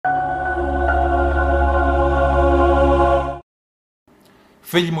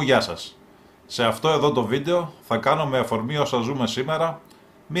Φίλοι μου, γεια σας. Σε αυτό εδώ το βίντεο θα κάνω με αφορμή όσα ζούμε σήμερα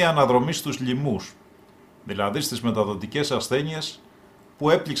μία αναδρομή στους λοιμούς, δηλαδή στις μεταδοτικές ασθένειες που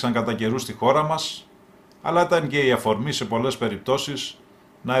έπληξαν κατά καιρούς στη χώρα μας, αλλά ήταν και η αφορμή σε πολλές περιπτώσεις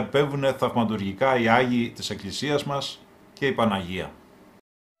να επέμβουν θαυματουργικά οι Άγιοι της εκκλησίας μας και η Παναγία.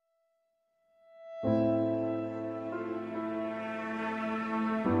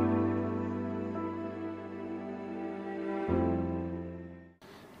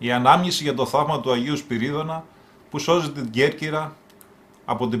 Η ανάμνηση για το θαύμα του Αγίου Σπυρίδωνα που σώζει την Κέρκυρα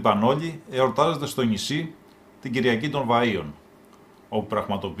από την Πανόλη εορτάζεται στο νησί την Κυριακή των Βαΐων, όπου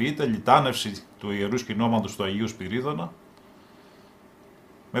πραγματοποιείται λιτάνευση του Ιερού Σκηνώματος του Αγίου Σπυρίδωνα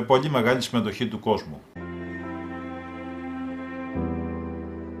με πολύ μεγάλη συμμετοχή του κόσμου.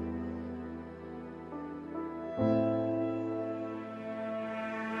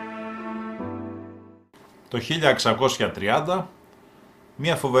 Το 1630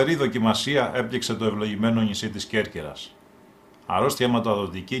 μια φοβερή δοκιμασία έπληξε το ευλογημένο νησί της Κέρκυρας. Αρρώστια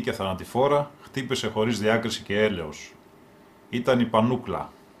μεταδοτική και θανατηφόρα χτύπησε χωρίς διάκριση και έλεος. Ήταν η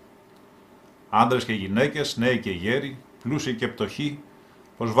πανούκλα. Άντρες και γυναίκες, νέοι και γέροι, πλούσιοι και πτωχοί,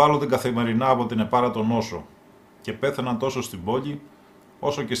 προσβάλλονταν καθημερινά από την επάρατο νόσο και πέθαιναν τόσο στην πόλη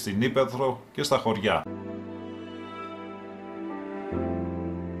όσο και στην ύπαιθρο και στα χωριά.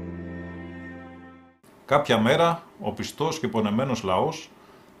 Κάποια μέρα, ο πιστός και πονεμένος λαός,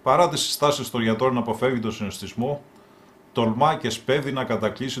 παρά τις συστάσεις των γιατρών να αποφεύγει τον συνοστισμό, τολμά και σπέβει να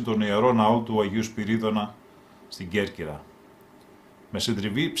κατακλείσει τον ιερό ναό του Αγίου Σπυρίδωνα στην Κέρκυρα. Με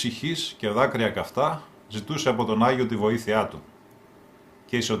συντριβή ψυχής και δάκρυα καυτά, ζητούσε από τον Άγιο τη βοήθειά του.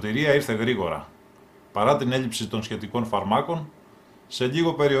 Και η σωτηρία ήρθε γρήγορα. Παρά την έλλειψη των σχετικών φαρμάκων, σε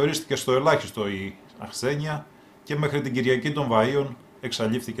λίγο περιορίστηκε στο ελάχιστο η ασθένεια και μέχρι την Κυριακή των Βαΐων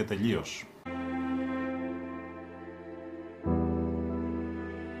εξαλείφθηκε τελείως.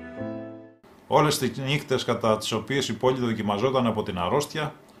 Όλες τις νύχτες κατά τις οποίες η πόλη δοκιμαζόταν από την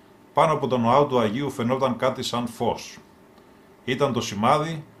αρρώστια, πάνω από τον ναό του Αγίου φαινόταν κάτι σαν φως. Ήταν το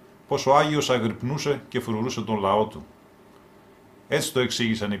σημάδι πως ο Άγιος αγρυπνούσε και φρουρούσε τον λαό του. Έτσι το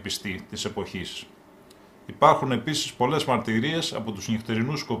εξήγησαν οι πιστοί της εποχής. Υπάρχουν επίσης πολλές μαρτυρίες από τους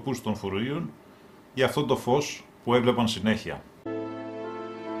νυχτερινούς σκοπούς των φρουρίων για αυτό το φως που έβλεπαν συνέχεια.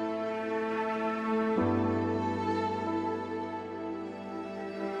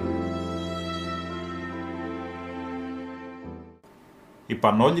 Η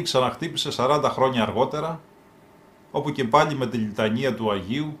Πανόλη ξαναχτύπησε 40 χρόνια αργότερα, όπου και πάλι με τη λιτανία του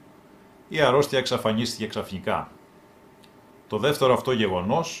Αγίου η αρρώστια εξαφανίστηκε ξαφνικά. Το δεύτερο αυτό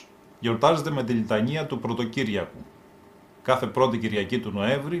γεγονός γιορτάζεται με τη λιτανία του Πρωτοκύριακου. Κάθε πρώτη Κυριακή του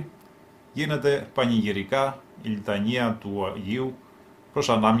Νοέμβρη γίνεται πανηγυρικά η λιτανία του Αγίου προς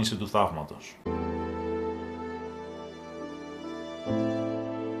ανάμνηση του θαύματος.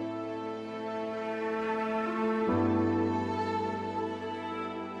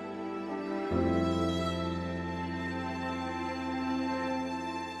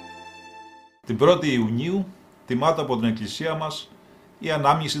 Την 1η Ιουνίου τιμάται από την εκκλησία μας η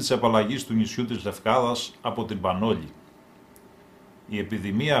ανάμνηση της απαλλαγής του νησιού της Λευκάδας από την Πανόλη. Η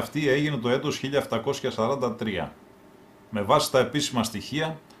επιδημία αυτή έγινε το έτος 1743. Με βάση τα επίσημα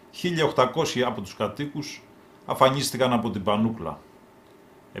στοιχεία, 1.800 από τους κατοίκους αφανίστηκαν από την πανούκλα.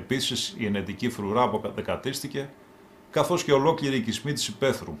 Επίσης η ενετική φρουρά αποδεκατίστηκε, καθώς και ολόκληρη η οικισμοί της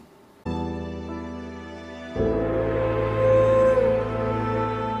υπαίθρου.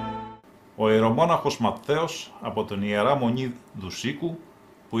 Ο ιερομόναχος Ματθαίος από την Ιερά Μονή Δουσίκου,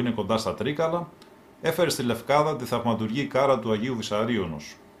 που είναι κοντά στα Τρίκαλα, έφερε στη Λευκάδα τη θαυματουργή κάρα του Αγίου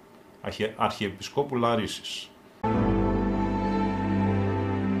Βυσαρίωνος, Αρχιεπισκόπου Λαρίσης.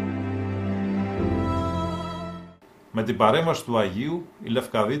 Με την παρέμβαση του Αγίου, οι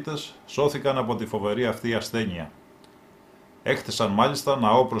Λευκαδίτες σώθηκαν από τη φοβερή αυτή ασθένεια. Έχτισαν μάλιστα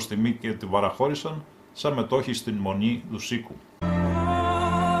ναό προς τιμή και την παραχώρησαν σαν μετόχοι στην Μονή Δουσίκου.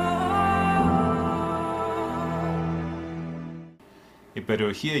 Η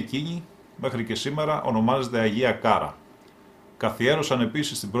περιοχή εκείνη μέχρι και σήμερα ονομάζεται Αγία Κάρα. Καθιέρωσαν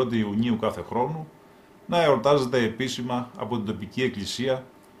επίσης την 1η Ιουνίου κάθε χρόνο να εορτάζεται επίσημα από την τοπική εκκλησία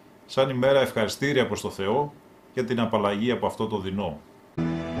σαν ημέρα ευχαριστήρια προς το Θεό για την απαλλαγή από αυτό το δεινό.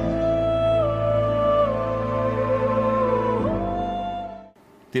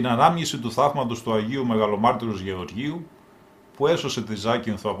 Την ανάμνηση του θαύματος του Αγίου Μεγαλομάρτυρος Γεωργίου που έσωσε τη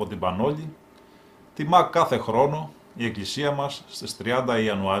Ζάκυνθο από την Πανόλη τιμά κάθε χρόνο η εκκλησία μας στις 30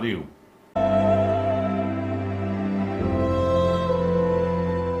 Ιανουαρίου.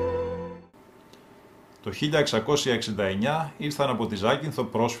 Το 1669 ήρθαν από τη Ζάκυνθο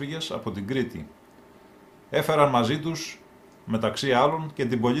πρόσφυγες από την Κρήτη. Έφεραν μαζί τους μεταξύ άλλων και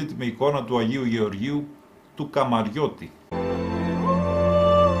την πολύτιμη εικόνα του Αγίου Γεωργίου του Καμαριώτη.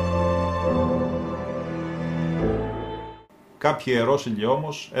 Κάποιοι ιερόσιλοι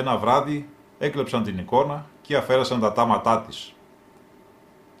όμως ένα βράδυ έκλεψαν την εικόνα και αφαίρεσαν τα τάματά της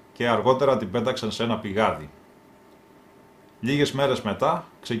και αργότερα την πέταξαν σε ένα πηγάδι. Λίγες μέρες μετά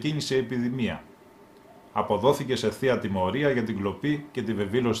ξεκίνησε η επιδημία. Αποδόθηκε σε θεία τιμωρία για την κλοπή και τη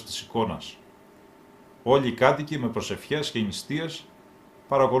βεβήλωση της εικόνας. Όλοι οι κάτοικοι με προσευχές και νηστείες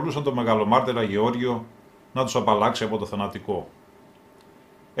παρακολούσαν τον μεγαλομάρτυρα Γεώργιο να τους απαλλάξει από το θανατικό.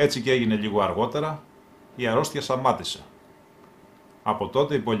 Έτσι και έγινε λίγο αργότερα, η αρρώστια σταμάτησε. Από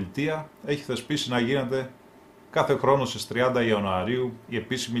τότε η πολιτεία έχει θεσπίσει να γίνεται κάθε χρόνο στις 30 Ιανουαρίου η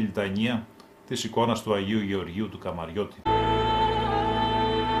επίσημη λιτανία της εικόνας του Αγίου Γεωργίου του Καμαριώτη.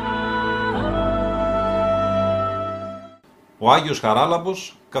 Ο Άγιος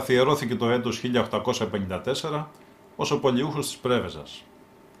Χαράλαμπος καθιερώθηκε το έτος 1854 ως ο πολιούχος της Πρέβεζας.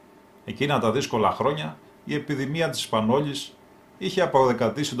 Εκείνα τα δύσκολα χρόνια η επιδημία της Ισπανόλης είχε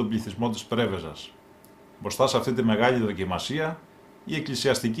αποδεκατήσει τον πληθυσμό της Πρέβεζας. Μπροστά σε αυτή τη μεγάλη δοκιμασία, η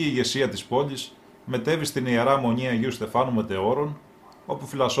εκκλησιαστική ηγεσία της πόλης μετέβη στην Ιερά Μονή Αγίου Στεφάνου Μετεώρων, όπου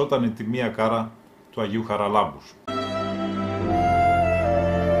φυλασσόταν η τιμία κάρα του Αγίου Χαραλάμπους.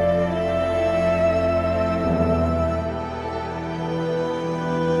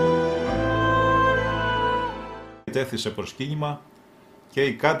 Τέθη σε προσκύνημα και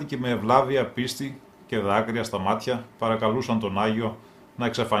οι κάτοικοι με ευλάβεια, πίστη και δάκρυα στα μάτια παρακαλούσαν τον Άγιο να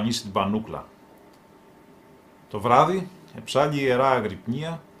εξαφανίσει την πανούκλα. Το βράδυ εψάλλει η Ιερά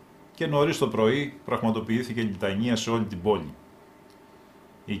Αγρυπνία και νωρίς το πρωί πραγματοποιήθηκε λιτανία σε όλη την πόλη.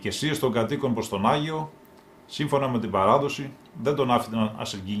 Οι οικεσίες των κατοίκων προς τον Άγιο, σύμφωνα με την παράδοση, δεν τον άφηναν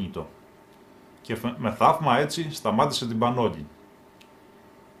ασυγκίνητο και με θαύμα έτσι σταμάτησε την πανόλη.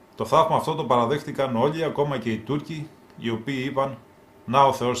 Το θαύμα αυτό το παραδέχτηκαν όλοι, ακόμα και οι Τούρκοι, οι οποίοι είπαν «Να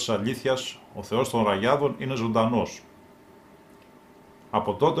ο Θεός της αλήθειας, ο Θεός των Ραγιάδων είναι ζωντανός».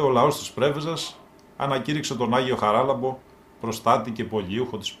 Από τότε ο λαός της Πρέβεζας ανακήρυξε τον Άγιο Χαράλαμπο προστάτη και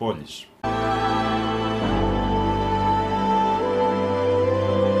πολιούχο της πόλης.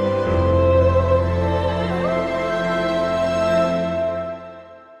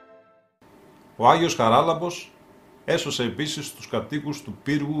 Ο Άγιος Χαράλαμπος έσωσε επίσης τους κατοίκους του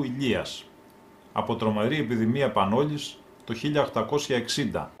Πύργου Ηλείας από τρομερή επιδημία πανόλης το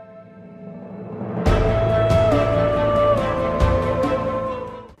 1860.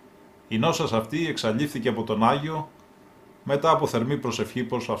 Η νόσας αυτή εξαλείφθηκε από τον Άγιο μετά από θερμή προσευχή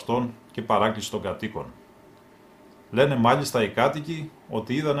προς αυτόν και παράκληση των κατοίκων. Λένε μάλιστα οι κάτοικοι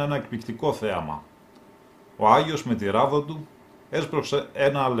ότι είδαν ένα εκπληκτικό θέαμα. Ο Άγιος με τη ράβδο του έσπρωξε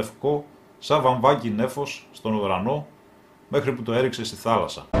ένα λευκό σαν βαμβάκι νέφος στον ουρανό μέχρι που το έριξε στη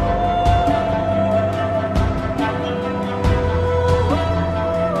θάλασσα.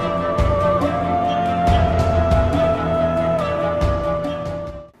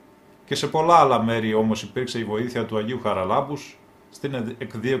 Και σε πολλά άλλα μέρη όμως υπήρξε η βοήθεια του Αγίου Χαραλάμπους στην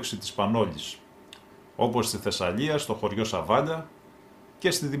εκδίωξη της πανόλης, όπως στη Θεσσαλία, στο χωριό Σαβάλια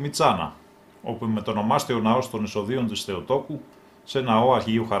και στη Δημητσάνα, όπου μετονομάστηκε ο ναός των εισοδείων της Θεοτόκου σε ναό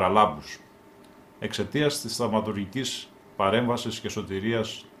Αγίου Χαραλάμπους, εξαιτίας της θαυματουργικής παρέμβασης και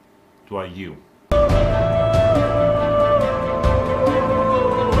σωτηρίας του Αγίου.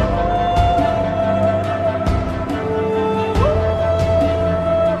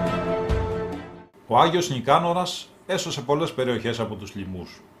 Ο Άγιος Νικάνορας έσωσε πολλές περιοχές από τους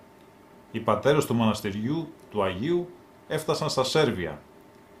λοιμούς. Οι πατέρες του μοναστηριού του Αγίου έφτασαν στα Σέρβια.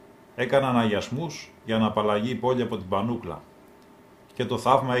 Έκαναν αγιασμούς για να απαλλαγεί η πόλη από την πανούκλα. Και το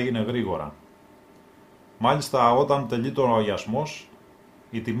θαύμα έγινε γρήγορα. Μάλιστα όταν τελείτο ο αγιασμός,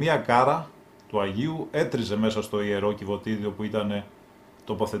 η τιμία κάρα του Αγίου έτριζε μέσα στο ιερό κυβωτίδιο που ήταν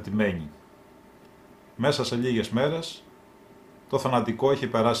τοποθετημένη. Μέσα σε λίγες μέρες, το θανατικό είχε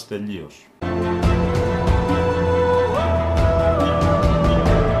περάσει τελείως.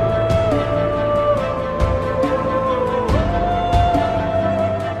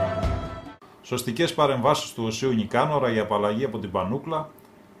 Σωστικές παρεμβάσεις του Οσίου Νικάνορα για απαλλαγή από την πανούκλα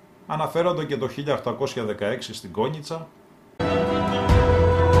αναφέρονται και το 1816 στην Κόνιτσα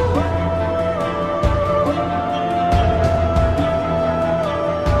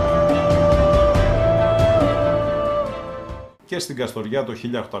και στην Καστοριά το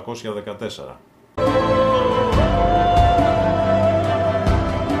 1814.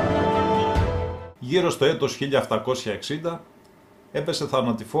 Γύρω στο έτος 1760 έπεσε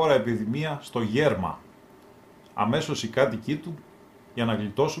θανατηφόρα επιδημία στο Γέρμα. Αμέσως οι κάτοικοι του, για να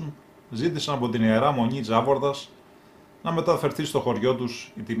γλιτώσουν, ζήτησαν από την Ιερά Μονή Τζάβορδας να μεταφερθεί στο χωριό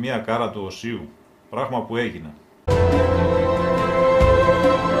τους η τιμία κάρα του Οσίου, πράγμα που έγινε.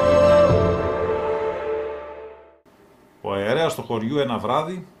 Καθηγάς στο χωριού ένα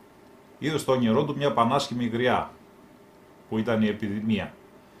βράδυ, είδε στο όνειρό του μια πανάσχημη γριά, που ήταν η επιδημία,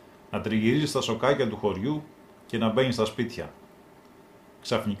 να τριγυρίζει στα σοκάκια του χωριού και να μπαίνει στα σπίτια.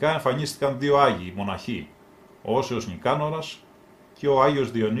 Ξαφνικά εμφανίστηκαν δύο Άγιοι μοναχοί, ο Όσιος Νικάνορας και ο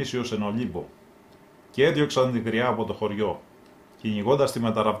Άγιος Διονύσιος εν Ολύμπο, και έδιωξαν τη γριά από το χωριό, κυνηγώντας τη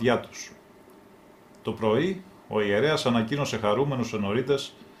με τα ραβδιά τους. Το πρωί, ο ιερέας ανακοίνωσε χαρούμενους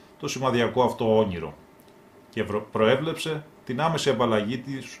ενορίτες το σημαδιακό αυτό όνειρο και προέβλεψε την άμεση απαλλαγή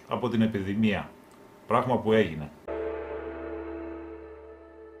της από την επιδημία, πράγμα που έγινε.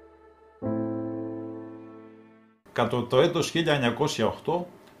 Κατά το έτος 1908,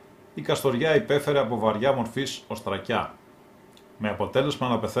 η Καστοριά υπέφερε από βαριά μορφής οστρακιά, με αποτέλεσμα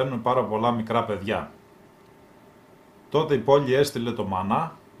να πεθαίνουν πάρα πολλά μικρά παιδιά. Τότε η πόλη έστειλε το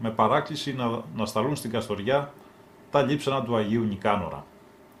μανά με παράκληση να σταλούν στην Καστοριά τα λείψανα του Αγίου Νικάνορα.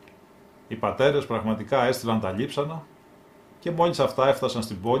 Οι πατέρες πραγματικά έστειλαν τα λείψανα και μόλις αυτά έφτασαν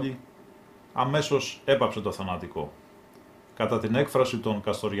στην πόλη, αμέσως έπαψε το θανατικό. Κατά την έκφραση των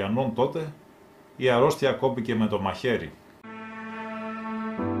Καστοριανών τότε, η αρρώστια κόπηκε με το μαχαίρι.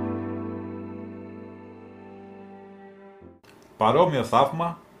 Παρόμοιο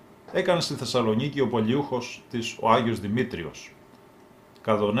θαύμα έκανε στη Θεσσαλονίκη ο πολιούχος της ο Άγιος Δημήτριος.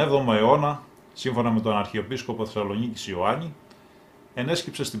 Κατά τον 7ο αιώνα, σύμφωνα με τον Αρχιεπίσκοπο Θεσσαλονίκης Ιωάννη,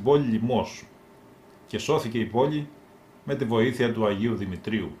 ενέσκυψε στην πόλη λοιμός και σώθηκε η πόλη με τη βοήθεια του Αγίου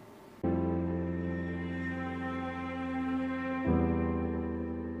Δημητρίου.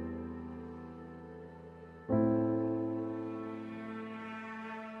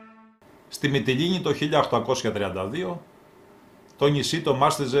 Στη Μυτιλήνη το 1832, το νησί το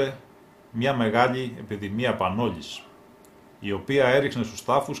μάστιζε μια μεγάλη επιδημία πανόλης, η οποία έριξνε στους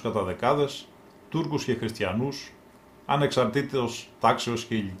τάφους κατά δεκάδες Τούρκους και Χριστιανούς, ανεξαρτήτως τάξεως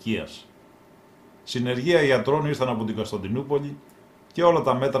και ηλικίας. Συνεργεία ιατρών ήρθαν από την Κωνσταντινούπολη και όλα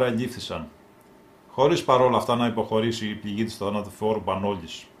τα μέτρα ελήφθησαν, χωρίς παρόλα αυτά να υποχωρήσει η πληγή της θανατηφόρου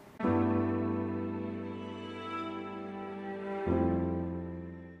πανόλης.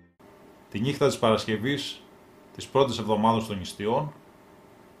 Τη νύχτα της Παρασκευής, της πρώτης εβδομάδας των νηστειών,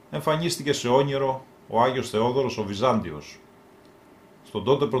 εμφανίστηκε σε όνειρο ο Άγιος Θεόδωρος ο Βυζάντιος, στον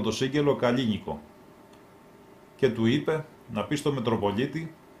τότε πρωτοσύγγελο Καλίνικο, και του είπε να πει στο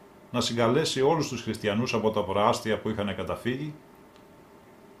Μητροπολίτη να συγκαλέσει όλους τους χριστιανούς από τα προάστια που είχαν καταφύγει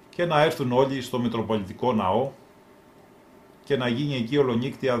και να έρθουν όλοι στο Μητροπολιτικό Ναό και να γίνει εκεί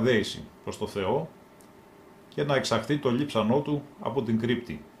ολονύκτια δέηση προς το Θεό και να εξαχθεί το λείψανό του από την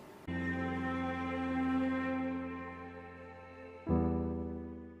κρύπτη.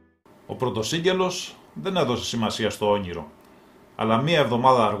 Ο πρωτοσύγγελος δεν έδωσε σημασία στο όνειρο, αλλά μία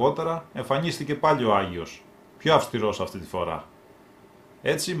εβδομάδα αργότερα εμφανίστηκε πάλι ο Άγιος, πιο αυστηρός αυτή τη φορά.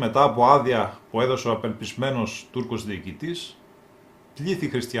 Έτσι, μετά από άδεια που έδωσε ο απελπισμένος Τούρκος διοικητής, πλήθη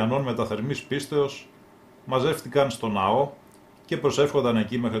χριστιανών μεταθερμής πίστεως μαζεύτηκαν στο ναό και προσεύχονταν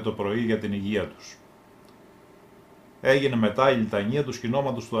εκεί μέχρι το πρωί για την υγεία τους. Έγινε μετά η λιτανία του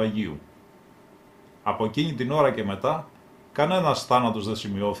σκηνώματος του Αγίου. Από εκείνη την ώρα και μετά, κανένας θάνατος δεν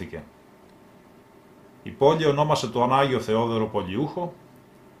σημειώθηκε. Η πόλη ονόμασε τον Άγιο Θεόδωρο Πολιούχο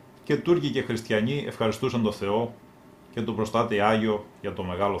και Τούρκοι και Χριστιανοί ευχαριστούσαν τον Θεό και τον προστάτη Άγιο για το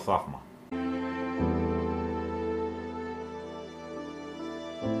μεγάλο θαύμα.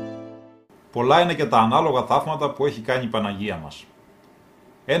 Πολλά είναι και τα ανάλογα θαύματα που έχει κάνει η Παναγία μας.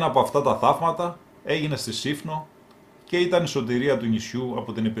 Ένα από αυτά τα θαύματα έγινε στη Σύφνο και ήταν η σωτηρία του νησιού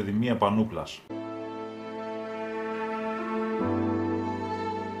από την επιδημία πανούκλας.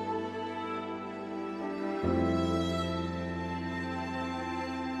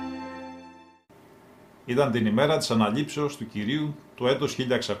 Ήταν την ημέρα της αναλήψεως του Κυρίου το έτος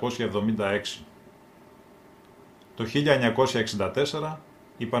 1676. Το 1964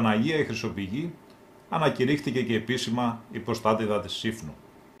 η Παναγία η Χρυσοπηγή ανακηρύχθηκε και επίσημα η προστάτηδα της Σύφνου.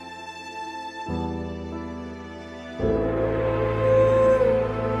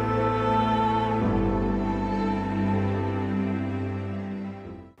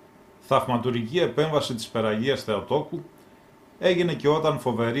 Θαυματουργική επέμβαση της Περαγίας Θεοτόκου έγινε και όταν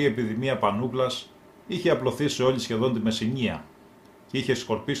φοβερή επιδημία πανούκλας είχε απλωθεί σε όλη σχεδόν τη Μεσσηνία και είχε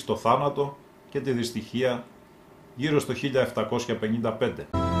σκορπίσει το θάνατο και τη δυστυχία γύρω στο 1755.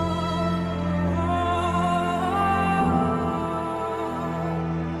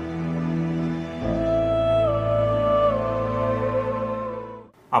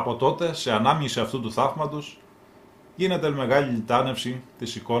 Από τότε, σε ανάμνηση αυτού του θαύματος, γίνεται μεγάλη λιτάνευση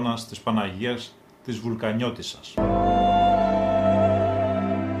της εικόνας της Παναγίας της Βουλκανιώτισσας.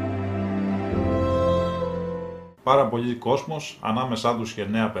 Πάρα πολλοί κόσμος, ανάμεσά τους και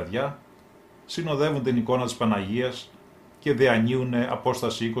νέα παιδιά, συνοδεύουν την εικόνα της Παναγίας και διανύουν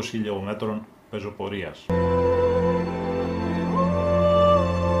απόσταση 20 χιλιόμετρων πεζοπορίας.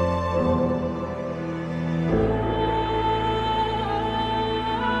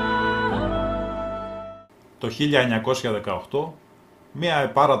 Το 1918, μία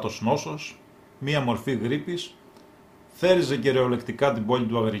επάρατος νόσος, μία μορφή γρίπης, θέριζε κυριολεκτικά την πόλη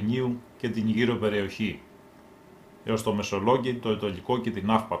του Αγρινίου και την γύρω περιοχή, έως το Μεσολόγγι, το Αιτωλικό και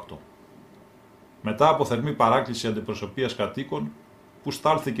την Αύπακτο. Μετά από θερμή παράκληση αντιπροσωπείας κατοίκων, που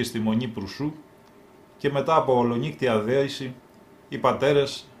στάλθηκε στη Μονή Προυσού, και μετά από ολονύκτια δέηση, οι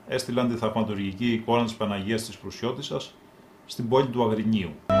πατέρες έστειλαν τη θαυματουργική εικόνα της Παναγίας της Προυσιώτισσας στην πόλη του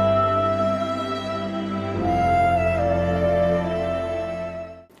Αγρινίου.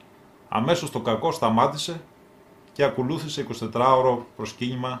 Αμέσως το κακό σταμάτησε και ακολούθησε 24ωρο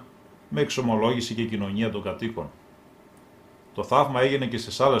προσκύνημα με εξομολόγηση και κοινωνία των κατοίκων. Το θαύμα έγινε και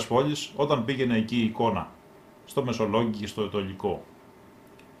στις άλλες πόλεις όταν πήγαινε εκεί η εικόνα, στο Μεσολόγγι και στο Αιτωλικό.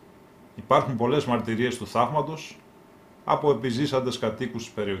 Υπάρχουν πολλές μαρτυρίες του θαύματος από επιζήσαντες κατοίκους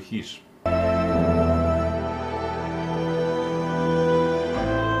της περιοχής.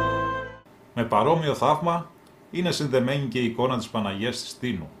 Με παρόμοιο θαύμα είναι συνδεμένη και η εικόνα της Παναγίας της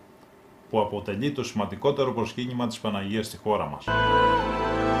Στίνου, που αποτελεί το σημαντικότερο προσκύνημα της Παναγίας στη χώρα μας.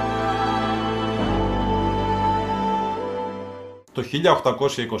 Το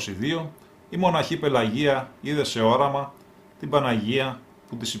 1822 η μοναχή Πελαγία είδε σε όραμα την Παναγία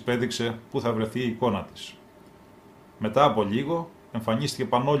που της υπέδειξε που θα βρεθεί η εικόνα της. Μετά από λίγο εμφανίστηκε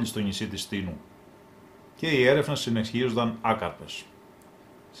πανόλη στο νησί της Στίνου και οι έρευνες συνεχίζονταν άκαρπες.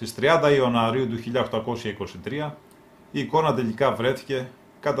 Στις 30 Ιανουαρίου του 1823 η εικόνα τελικά βρέθηκε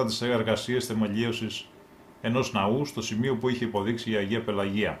κατά τις εργασίες θεμελίωσης ενός ναού στο σημείο που είχε υποδείξει η Αγία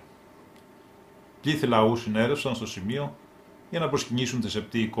Πελαγία. Πλήθη λαού συνέρευσαν στο σημείο για να προσκυνήσουν τη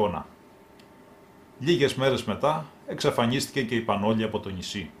σεπτή εικόνα. Λίγες μέρες μετά εξαφανίστηκε και η πανόλη από το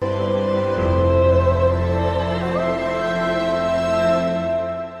νησί.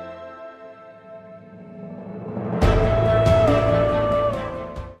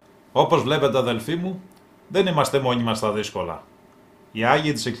 Όπως βλέπετε αδελφοί μου, δεν είμαστε μόνοι μας στα δύσκολα. Οι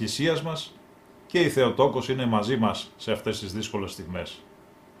Άγιοι της Εκκλησίας μας και η Θεοτόκος είναι μαζί μας σε αυτές τις δύσκολες στιγμές.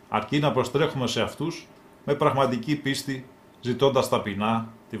 Αρκεί να προστρέχουμε σε αυτούς με πραγματική πίστη, ζητώντας ταπεινά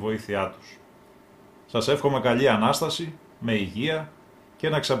τη βοήθειά τους. Σας εύχομαι καλή Ανάσταση, με υγεία και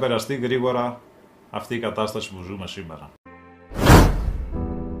να ξεπεραστεί γρήγορα αυτή η κατάσταση που ζούμε σήμερα.